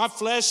 my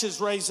flesh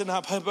is raising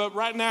up, but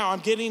right now I'm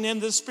getting in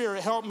the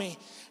Spirit. Help me.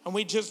 And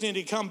we just need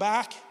to come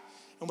back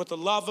and with the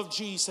love of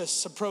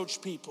Jesus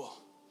approach people.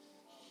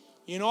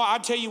 You know, I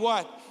tell you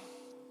what,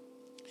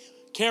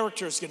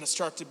 character is going to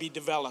start to be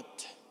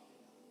developed.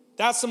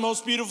 That's the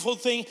most beautiful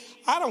thing.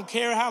 I don't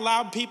care how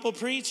loud people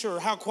preach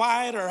or how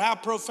quiet or how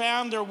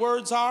profound their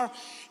words are.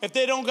 If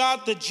they don't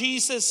got the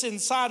Jesus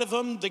inside of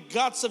them, the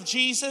guts of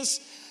Jesus,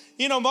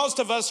 you know, most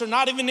of us are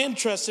not even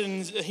interested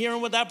in hearing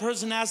what that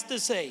person has to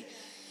say.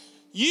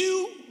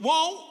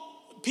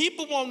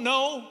 People won't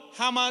know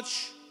how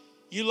much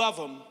you love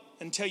them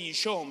until you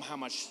show them how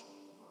much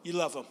you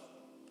love them.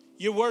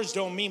 Your words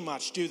don't mean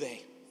much, do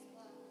they?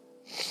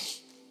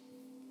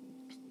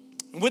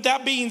 And with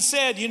that being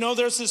said, you know,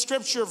 there's a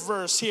scripture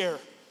verse here.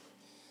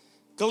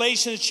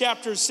 Galatians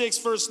chapter 6,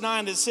 verse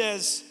 9, it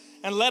says,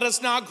 and let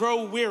us not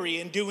grow weary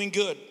in doing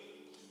good.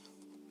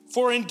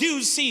 For in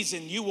due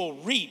season you will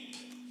reap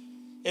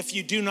if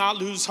you do not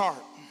lose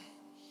heart.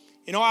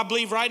 You know, I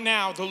believe right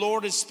now the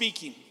Lord is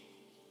speaking.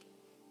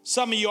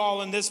 Some of you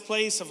all in this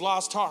place have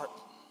lost heart.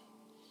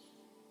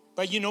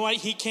 But you know what?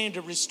 He came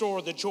to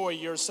restore the joy of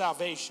your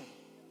salvation.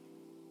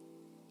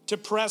 To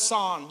press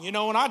on. You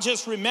know, and I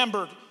just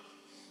remembered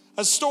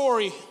a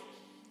story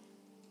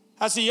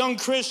as a young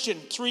Christian,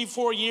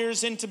 3-4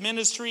 years into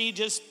ministry,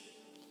 just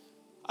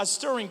a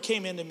stirring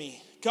came into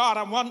me.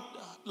 God,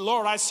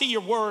 Lord, I see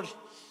your word.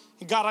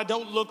 And God, I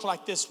don't look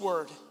like this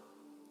word.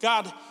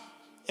 God,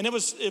 and it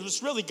was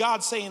really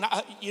God saying,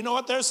 you know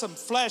what? There's some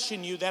flesh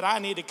in you that I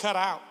need to cut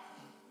out.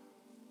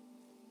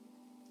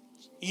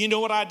 You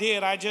know what I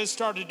did? I just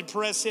started to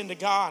press into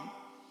God.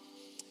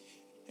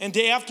 And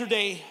day after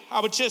day, I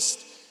would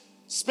just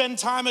spend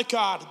time with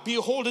God,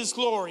 behold his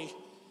glory.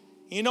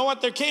 You know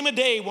what? There came a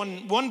day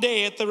when one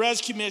day at the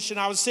rescue mission,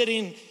 I was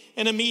sitting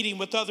in a meeting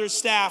with other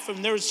staff,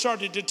 and they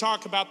started to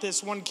talk about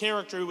this one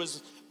character who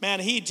was, man,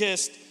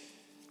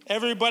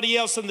 everybody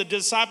else in the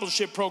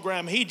discipleship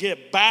program, he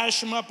did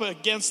bash him up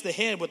against the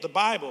head with the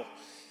Bible.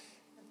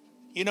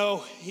 You know,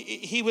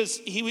 he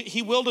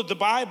wielded the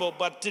Bible,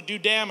 but to do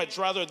damage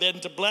rather than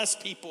to bless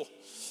people.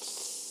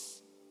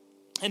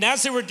 And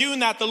as they were doing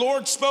that, the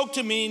Lord spoke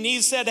to me and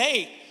he said,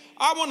 hey,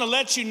 I want to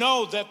let you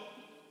know that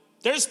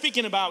they're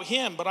speaking about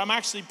him, but I'm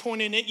actually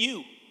pointing at you.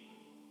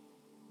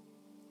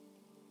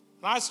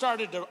 And I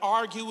started to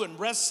argue and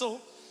wrestle.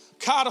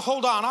 God,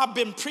 hold on, I've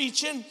been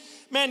preaching.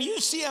 Man, you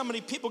see how many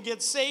people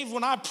get saved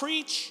when I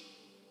preach?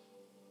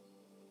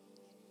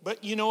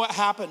 But you know what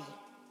happened?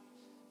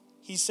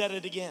 He said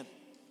it again.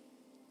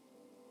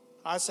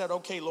 I said,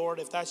 okay, Lord,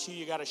 if that's you,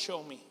 you got to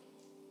show me.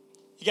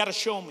 You got to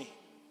show me.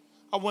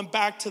 I went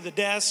back to the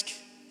desk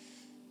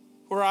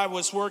where I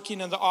was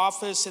working in the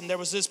office, and there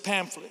was this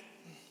pamphlet.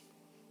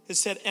 It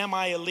said, am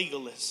I a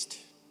legalist?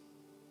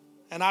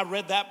 And I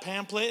read that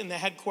pamphlet, and they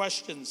had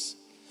questions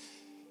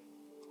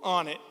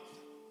on it.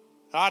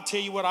 I'll tell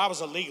you what, I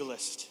was a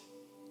legalist.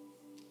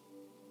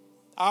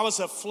 I was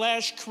a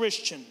flesh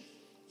Christian.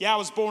 Yeah, I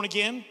was born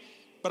again,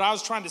 but I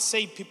was trying to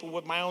save people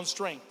with my own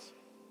strength.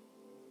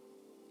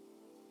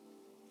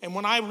 And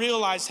when I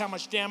realized how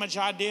much damage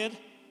I did,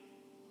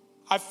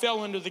 I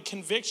fell into the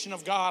conviction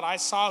of God. I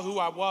saw who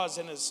I was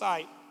in his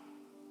sight.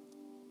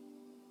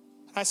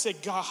 And I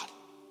said, God,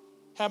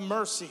 have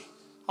mercy.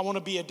 I want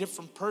to be a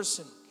different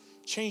person.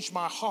 Change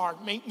my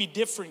heart. Make me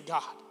different,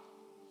 God.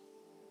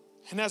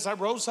 And as I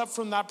rose up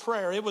from that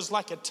prayer, it was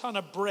like a ton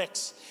of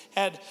bricks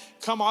had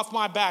come off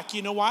my back.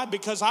 You know why?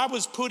 Because I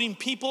was putting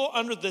people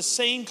under the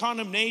same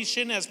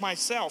condemnation as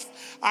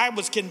myself. I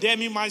was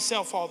condemning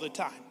myself all the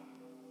time.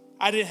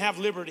 I didn't have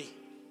liberty.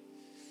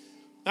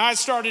 And I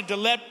started to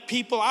let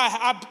people,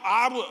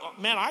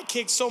 I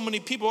kicked so many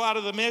people out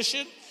of the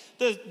mission.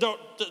 The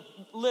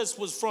list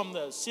was from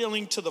the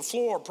ceiling to the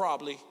floor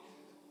probably.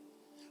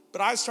 But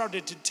I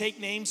started to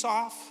take names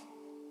off.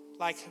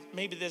 Like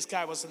maybe this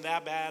guy wasn't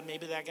that bad.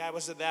 Maybe that guy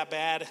wasn't that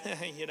bad,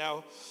 you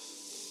know.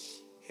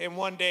 And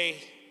one day,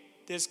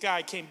 this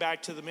guy came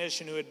back to the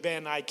mission who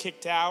I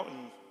kicked out. And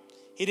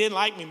he didn't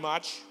like me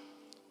much.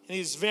 And he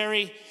was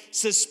very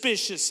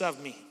suspicious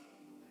of me.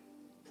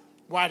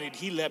 Why did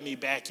he let me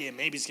back in?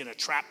 Maybe he's going to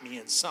trap me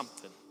in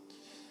something.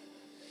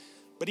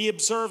 But he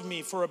observed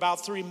me for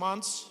about 3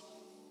 months.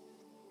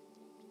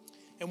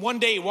 And one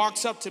day he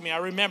walks up to me. I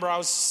remember I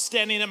was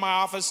standing at my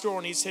office door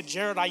and he said,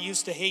 Jared, I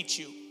used to hate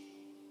you,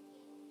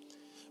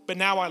 but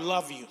now I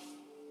love you.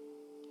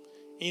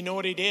 And you know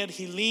what he did?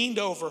 He leaned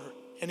over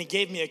and he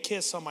gave me a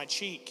kiss on my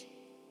cheek.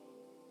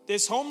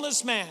 This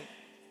homeless man,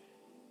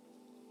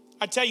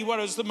 I tell you what,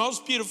 it was the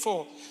most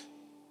beautiful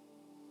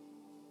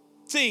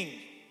thing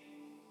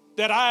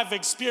that I have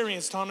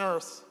experienced on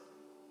earth.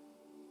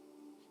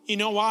 You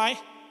know why?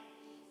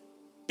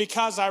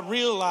 Because I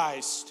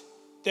realized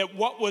that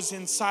what was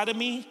inside of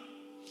me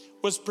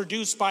was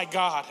produced by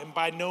God and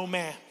by no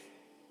man.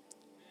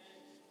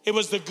 It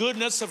was the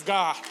goodness of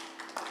God.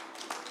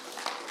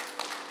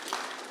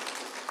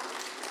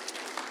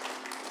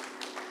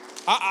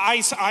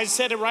 I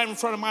said it right in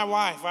front of my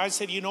wife. I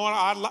said, you know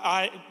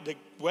what? The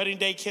wedding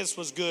day kiss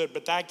was good,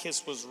 but that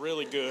kiss was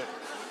really good.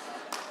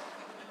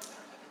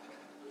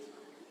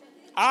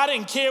 I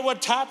didn't care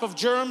what type of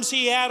germs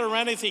he had or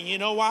anything. You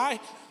know why?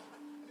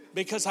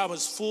 Because I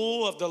was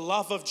full of the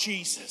love of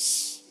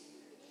Jesus.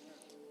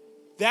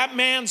 That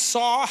man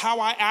saw how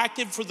I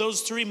acted for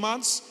those 3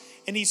 months,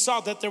 and he saw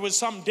that there was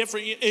something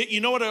different.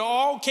 You know what? It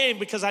all came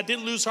because I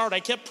didn't lose heart. I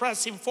kept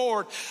pressing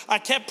forward. I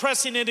kept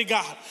pressing into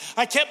God.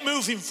 I kept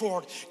moving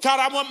forward. God,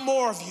 I want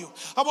more of you.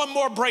 I want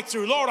more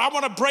breakthrough. Lord, I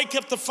want to break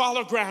up the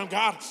fallow ground,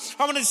 God.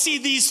 I want to see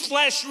these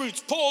flesh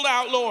roots pulled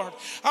out, Lord.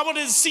 I want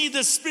to see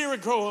the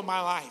Spirit grow in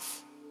my life.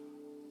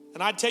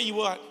 And I tell you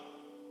what,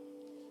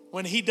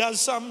 when he does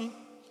something,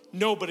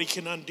 nobody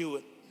can undo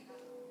it.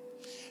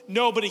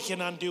 Nobody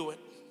can undo it.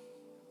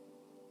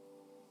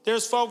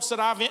 There's folks that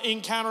I've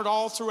encountered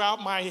all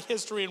throughout my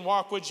history and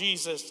walk with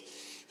Jesus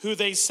who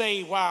they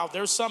say, wow,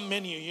 there's something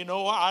in you. You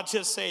know, I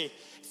just say,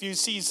 if you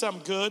see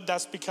something good,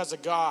 that's because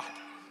of God.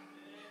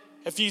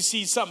 If you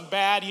see something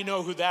bad, you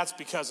know who that's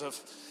because of.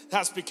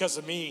 That's because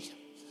of me.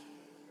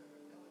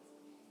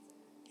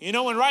 You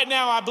know, and right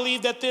now I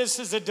believe that this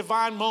is a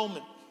divine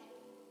moment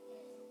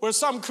where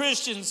some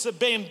Christians have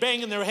been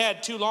banging their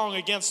head too long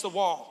against the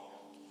wall.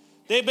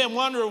 They've been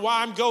wondering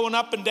why I'm going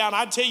up and down.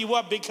 I tell you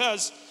what,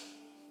 because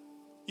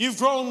you've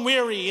grown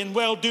weary in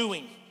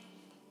well-doing.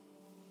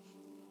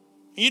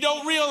 You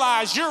don't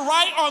realize you're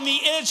right on the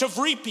edge of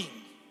reaping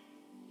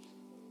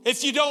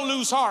if you don't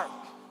lose heart.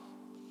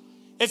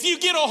 If you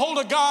get a hold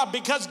of God,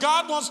 because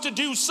God wants to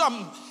do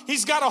something,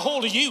 he's got a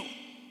hold of you.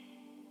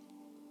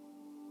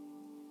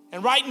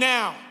 And right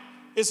now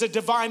is a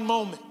divine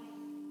moment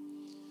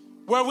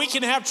where we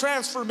can have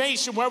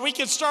transformation, where we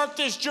can start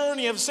this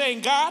journey of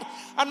saying, God,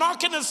 I'm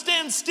not going to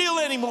stand still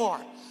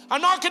anymore.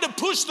 I'm not going to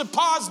push the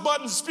pause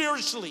button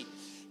spiritually.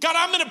 God,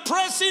 I'm going to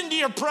press into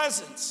your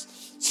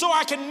presence so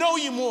I can know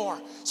you more,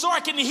 so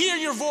I can hear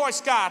your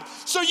voice, God,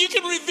 so you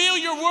can reveal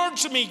your word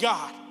to me,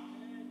 God,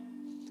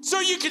 so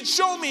you can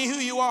show me who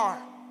you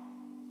are.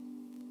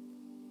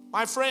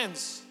 My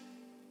friends,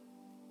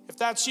 if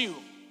that's you,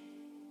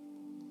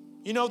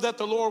 you know that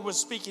the Lord was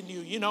speaking to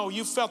you. You know,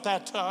 you felt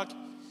that tug.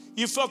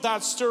 You felt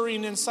that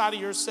stirring inside of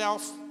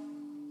yourself.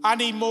 I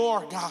need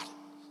more, God.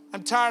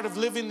 I'm tired of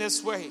living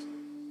this way.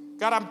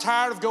 God, I'm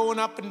tired of going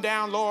up and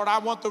down, Lord. I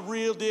want the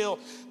real deal,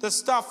 the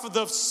stuff of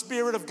the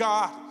Spirit of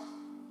God.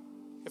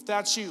 If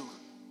that's you,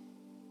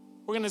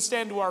 we're going to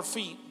stand to our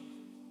feet.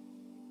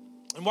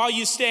 And while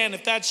you stand,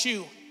 if that's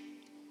you,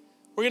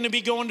 we're going to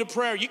be going to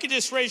prayer. You can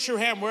just raise your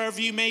hand wherever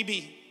you may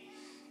be.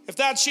 If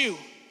that's you,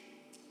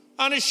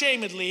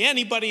 unashamedly,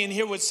 anybody in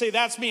here would say,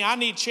 that's me, I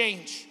need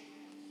change.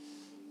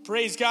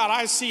 Praise God,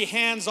 I see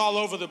hands all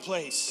over the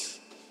place.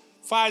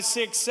 5,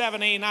 6,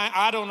 7, 8, 9.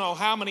 I don't know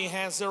how many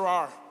hands there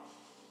are.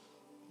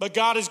 But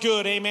God is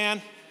good,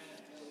 amen.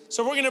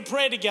 So we're going to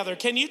pray together.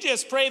 Can you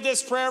just pray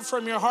this prayer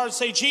from your heart?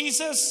 Say,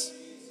 Jesus,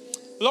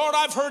 Lord,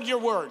 I've heard your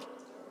word.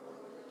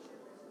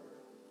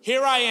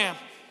 Here I am.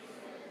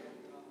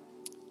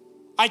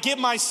 I give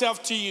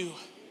myself to you.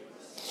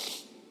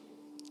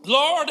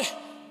 Lord,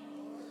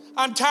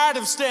 I'm tired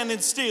of standing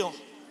still.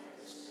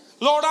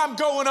 Lord, I'm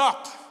going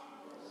up.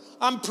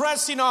 I'm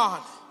pressing on.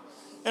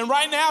 And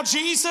right now,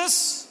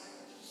 Jesus,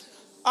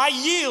 I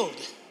yield.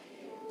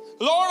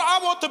 Lord, I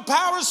want the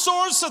power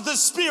source of the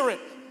Spirit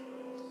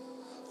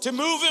to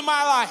move in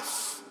my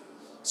life.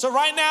 So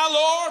right now,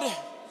 Lord,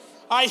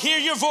 I hear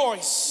your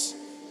voice.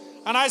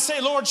 And I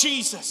say, Lord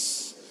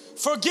Jesus,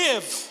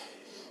 forgive,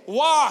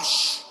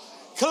 wash,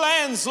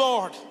 cleanse,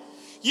 Lord.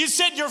 You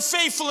said you're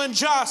faithful and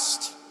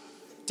just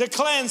to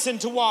cleanse and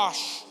to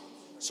wash.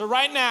 So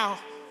right now,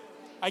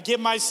 I give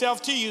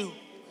myself to you.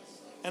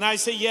 And I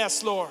say,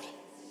 yes, Lord,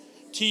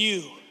 to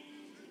you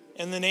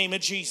in the name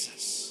of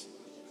Jesus.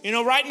 You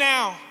know, right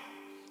now,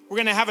 we're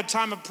going to have a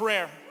time of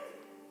prayer.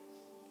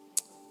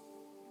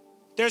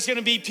 There's going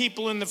to be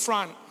people in the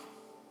front.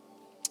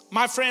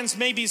 My friends,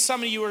 maybe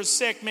some of you are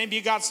sick. Maybe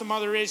you got some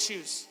other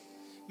issues.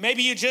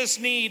 Maybe you just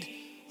need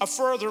a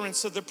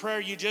furtherance of the prayer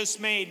you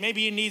just made.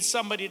 Maybe you need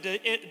somebody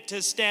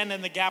to stand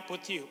in the gap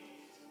with you.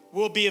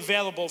 We'll be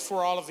available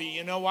for all of you.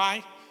 You know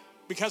why?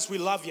 Because we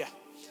love you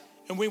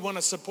and we want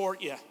to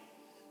support you.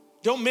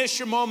 Don't miss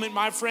your moment,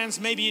 my friends.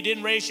 Maybe you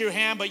didn't raise your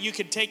hand, but you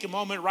can take a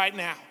moment right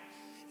now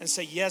and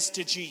say yes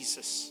to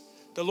Jesus.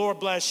 The Lord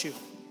bless you.